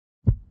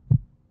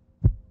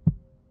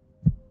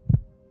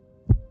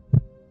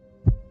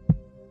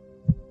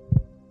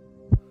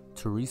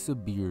Theresa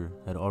Bier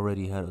had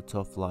already had a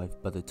tough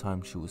life by the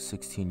time she was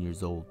 16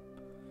 years old.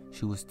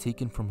 She was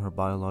taken from her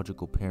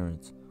biological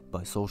parents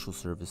by social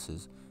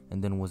services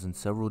and then was in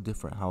several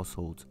different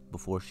households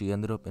before she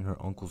ended up in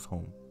her uncle's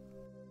home.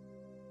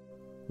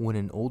 When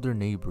an older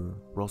neighbor,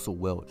 Russell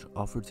Welch,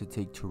 offered to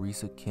take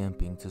Theresa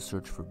camping to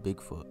search for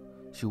Bigfoot,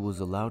 she was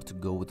allowed to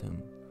go with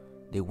him.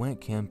 They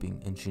went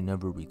camping and she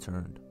never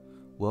returned.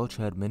 Welch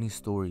had many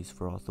stories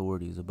for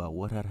authorities about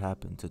what had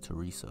happened to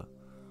Theresa,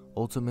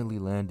 ultimately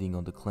landing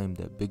on the claim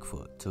that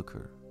Bigfoot took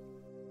her.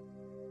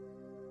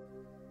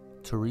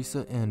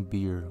 Theresa Ann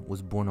Bier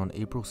was born on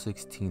April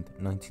 16,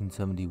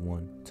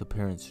 1971, to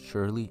parents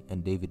Shirley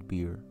and David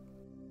Bier.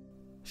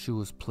 She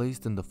was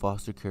placed in the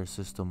foster care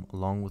system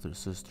along with her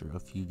sister a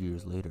few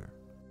years later.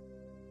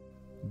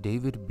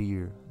 David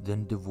Bier,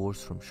 then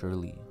divorced from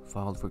Shirley,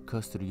 filed for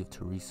custody of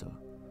Theresa.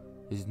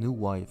 His new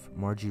wife,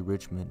 Margie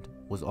Richmond,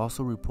 was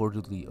also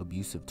reportedly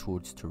abusive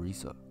towards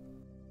Theresa.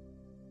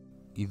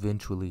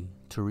 Eventually,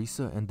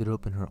 Theresa ended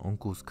up in her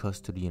uncle's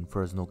custody in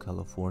Fresno,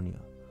 California.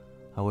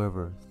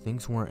 However,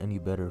 things weren't any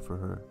better for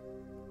her.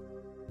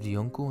 The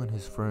uncle and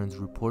his friends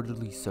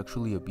reportedly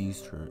sexually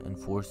abused her and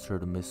forced her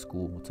to miss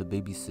school to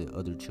babysit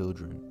other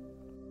children.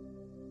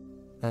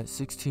 At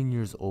 16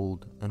 years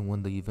old, and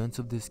when the events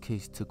of this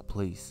case took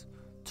place,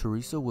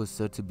 Theresa was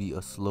said to be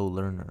a slow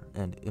learner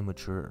and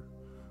immature,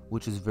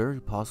 which is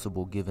very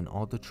possible given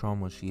all the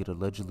trauma she had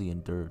allegedly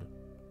endured.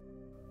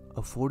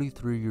 A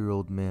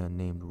 43-year-old man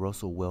named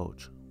Russell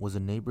Welch was a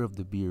neighbor of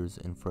the Biers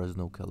in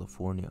Fresno,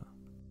 California.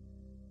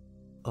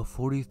 A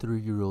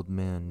 43-year-old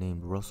man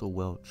named Russell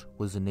Welch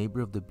was a neighbor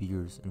of the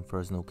Biers in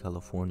Fresno,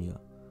 California.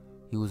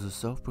 He was a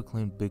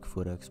self-proclaimed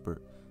Bigfoot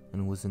expert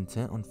and was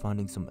intent on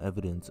finding some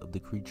evidence of the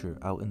creature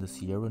out in the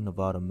Sierra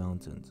Nevada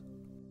mountains.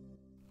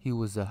 He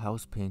was a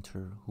house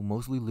painter who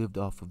mostly lived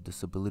off of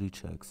disability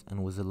checks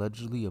and was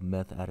allegedly a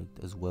meth addict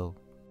as well.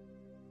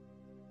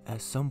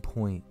 At some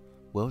point,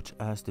 Welch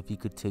asked if he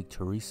could take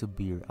Theresa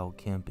Bier out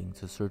camping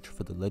to search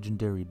for the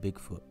legendary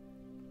Bigfoot.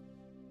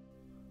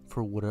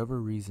 For whatever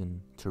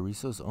reason,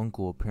 Theresa's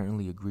uncle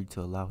apparently agreed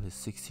to allow his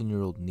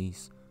 16-year-old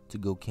niece to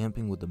go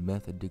camping with a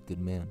meth-addicted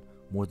man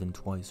more than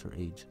twice her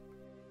age.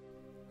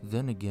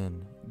 Then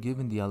again,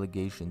 given the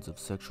allegations of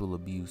sexual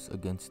abuse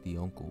against the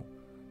uncle,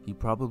 he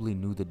probably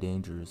knew the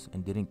dangers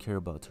and didn't care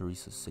about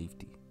Theresa's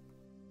safety.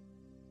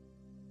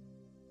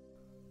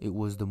 It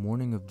was the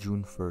morning of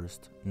June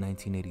 1st,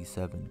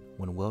 1987,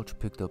 when Welch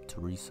picked up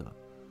Theresa,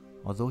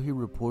 although he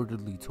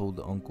reportedly told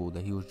the uncle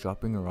that he was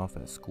dropping her off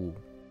at school.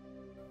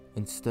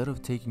 Instead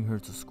of taking her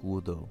to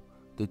school though,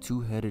 the two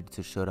headed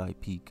to Shut-Eye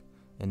Peak,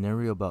 an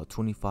area about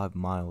 25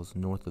 miles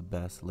north of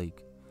Bass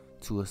Lake,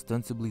 to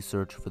ostensibly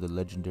search for the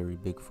legendary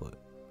Bigfoot.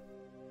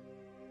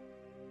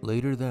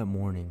 Later that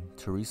morning,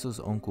 Theresa's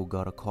uncle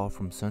got a call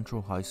from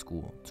Central High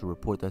School to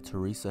report that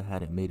Theresa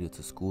hadn't made it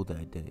to school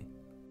that day.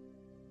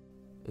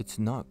 It's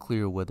not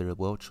clear whether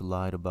Welch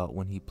lied about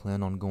when he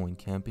planned on going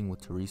camping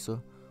with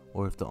Theresa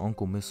or if the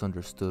uncle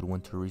misunderstood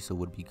when Theresa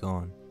would be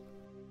gone.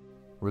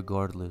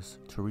 Regardless,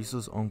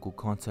 Theresa's uncle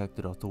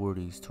contacted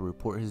authorities to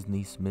report his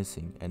niece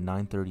missing at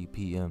 9:30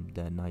 p.m.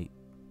 that night.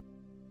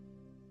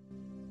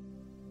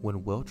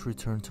 When Welch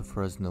returned to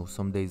Fresno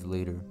some days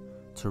later,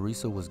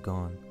 Theresa was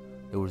gone.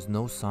 There was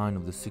no sign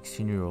of the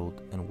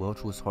 16-year-old and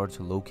Welch was hard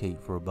to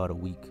locate for about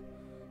a week.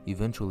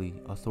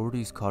 Eventually,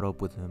 authorities caught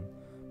up with him,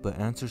 but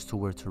answers to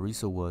where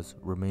Theresa was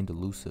remained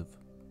elusive.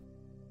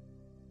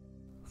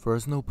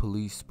 Fresno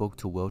police spoke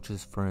to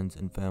Welch's friends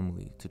and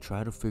family to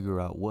try to figure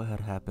out what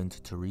had happened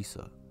to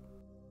Theresa.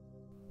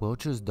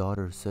 Welch's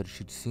daughter said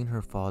she'd seen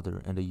her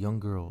father and a young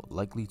girl,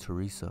 likely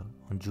Theresa,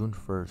 on June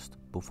 1st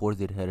before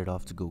they'd headed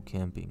off to go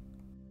camping.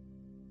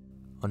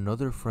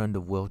 Another friend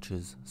of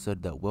Welch's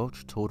said that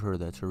Welch told her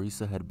that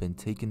Theresa had been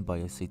taken by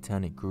a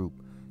satanic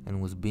group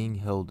and was being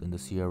held in the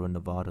Sierra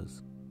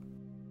Nevadas.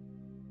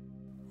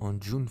 On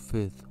June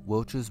 5th,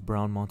 Welch's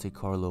brown Monte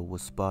Carlo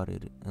was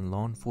spotted and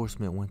law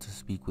enforcement went to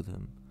speak with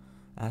him,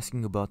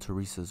 asking about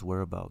Theresa's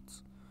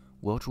whereabouts.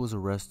 Welch was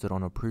arrested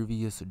on a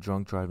previous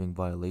drunk driving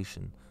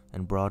violation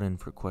and brought in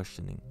for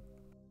questioning.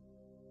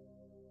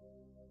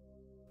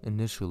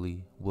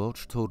 Initially,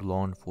 Welch told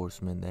law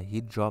enforcement that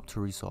he'd dropped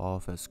Theresa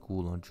off at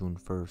school on June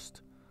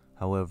 1st.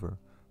 However,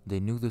 they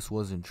knew this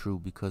wasn't true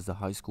because the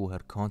high school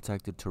had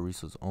contacted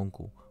Theresa's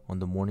uncle on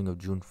the morning of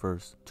June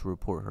 1st to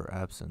report her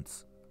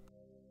absence.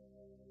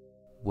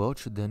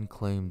 Welch then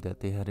claimed that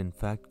they had in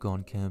fact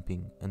gone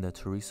camping and that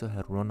Theresa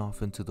had run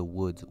off into the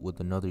woods with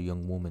another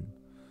young woman,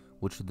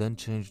 which then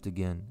changed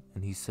again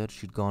and he said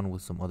she'd gone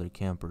with some other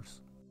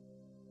campers.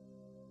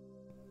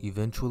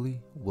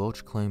 Eventually,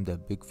 Welch claimed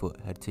that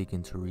Bigfoot had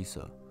taken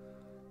Theresa.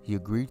 He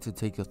agreed to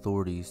take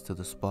authorities to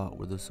the spot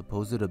where the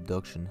supposed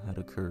abduction had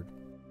occurred.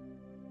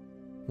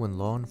 When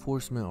law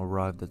enforcement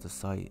arrived at the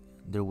site,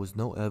 there was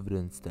no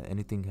evidence that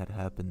anything had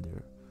happened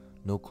there.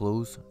 No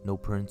clothes, no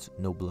prints,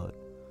 no blood.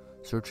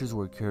 Searches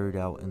were carried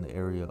out in the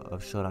area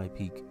of Shut-Eye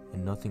Peak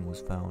and nothing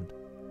was found.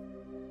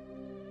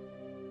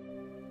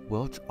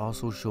 Welch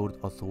also showed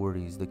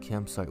authorities the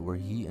campsite where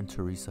he and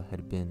Theresa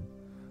had been.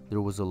 There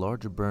was a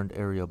large burned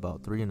area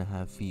about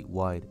 3.5 feet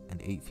wide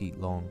and 8 feet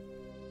long.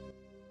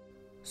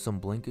 Some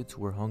blankets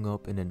were hung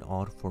up in an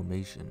odd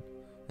formation,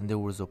 and there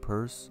was a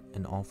purse,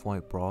 an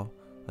off-white bra,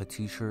 a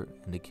t-shirt,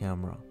 and a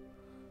camera.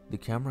 The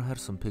camera had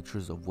some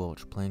pictures of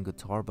Welch playing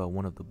guitar by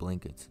one of the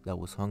blankets that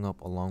was hung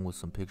up, along with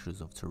some pictures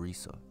of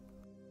Theresa.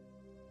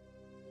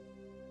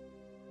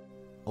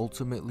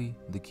 Ultimately,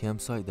 the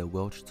campsite that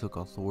Welch took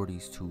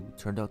authorities to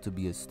turned out to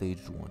be a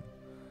staged one.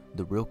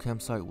 The real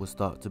campsite was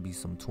thought to be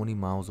some 20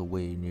 miles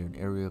away near an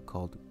area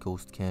called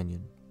Ghost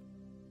Canyon.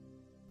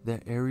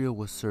 That area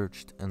was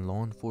searched, and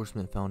law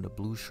enforcement found a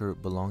blue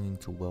shirt belonging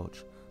to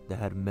Welch that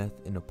had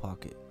meth in a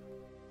pocket.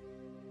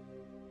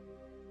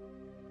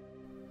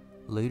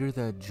 Later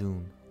that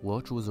June,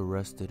 Welch was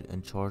arrested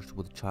and charged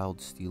with child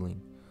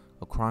stealing,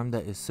 a crime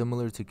that is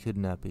similar to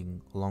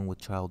kidnapping along with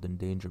child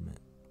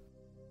endangerment.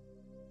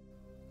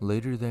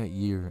 Later that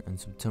year, in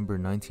September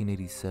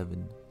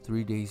 1987,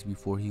 3 days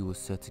before he was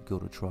set to go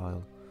to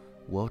trial,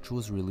 Welch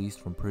was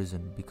released from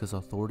prison because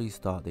authorities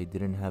thought they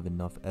didn't have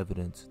enough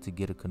evidence to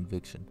get a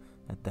conviction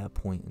at that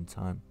point in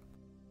time.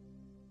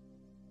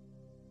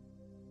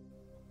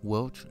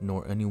 Welch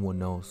nor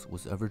anyone else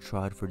was ever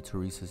tried for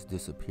Theresa's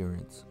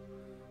disappearance.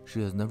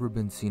 She has never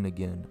been seen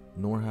again,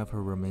 nor have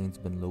her remains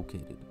been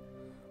located.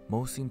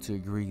 Most seem to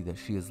agree that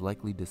she is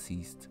likely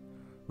deceased,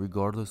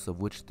 regardless of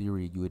which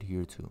theory you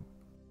adhere to.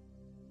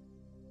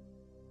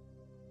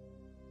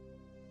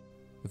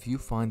 If you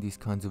find these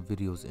kinds of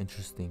videos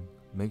interesting,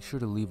 make sure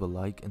to leave a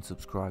like and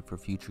subscribe for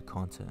future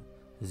content,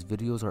 as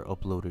videos are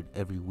uploaded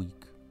every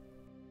week.